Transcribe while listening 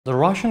The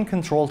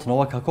Russian-controlled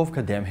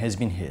Novakhovka Dam has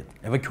been hit.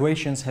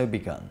 Evacuations have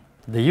begun.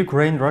 The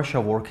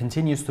Ukraine-Russia war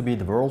continues to be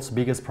the world's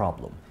biggest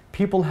problem.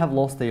 People have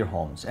lost their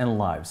homes and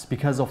lives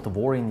because of the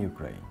war in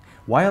Ukraine.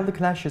 While the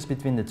clashes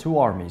between the two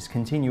armies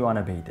continue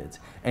unabated,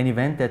 an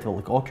event that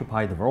will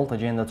occupy the world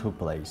agenda took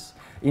place.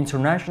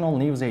 International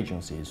news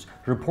agencies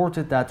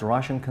reported that the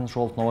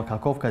Russian-controlled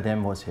Novakhovka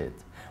Dam was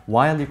hit,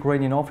 while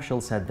Ukrainian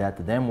officials said that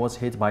the dam was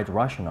hit by the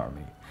Russian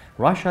army.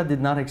 Russia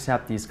did not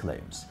accept these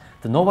claims.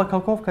 The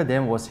Novakhovka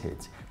Dam was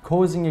hit,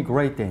 causing a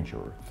great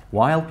danger.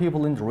 While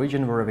people in the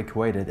region were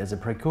evacuated as a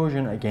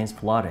precaution against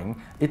flooding,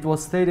 it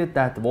was stated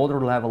that the water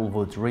level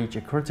would reach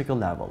a critical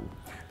level.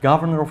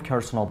 Governor of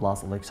Kherson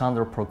Oblast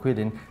Alexander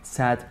Prokudin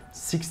said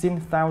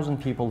 16,000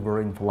 people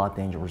were in flood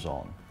danger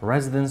zone.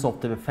 Residents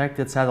of the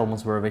affected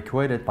settlements were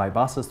evacuated by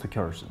buses to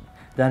Kherson,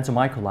 then to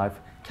Mykolaiv,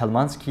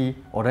 Kelmansky,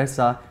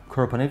 Odessa,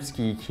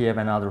 Kropyvnytsky, Kiev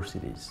and other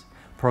cities.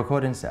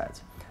 Prokudin said,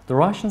 "The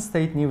Russian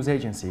state news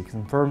agency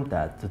confirmed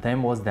that the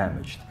dam was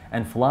damaged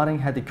and flooding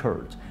had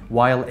occurred,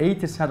 while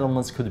 80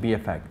 settlements could be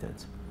affected."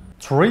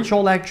 To reach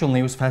all actual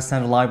news fast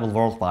and reliable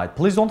worldwide,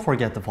 please don't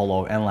forget to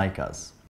follow and like us.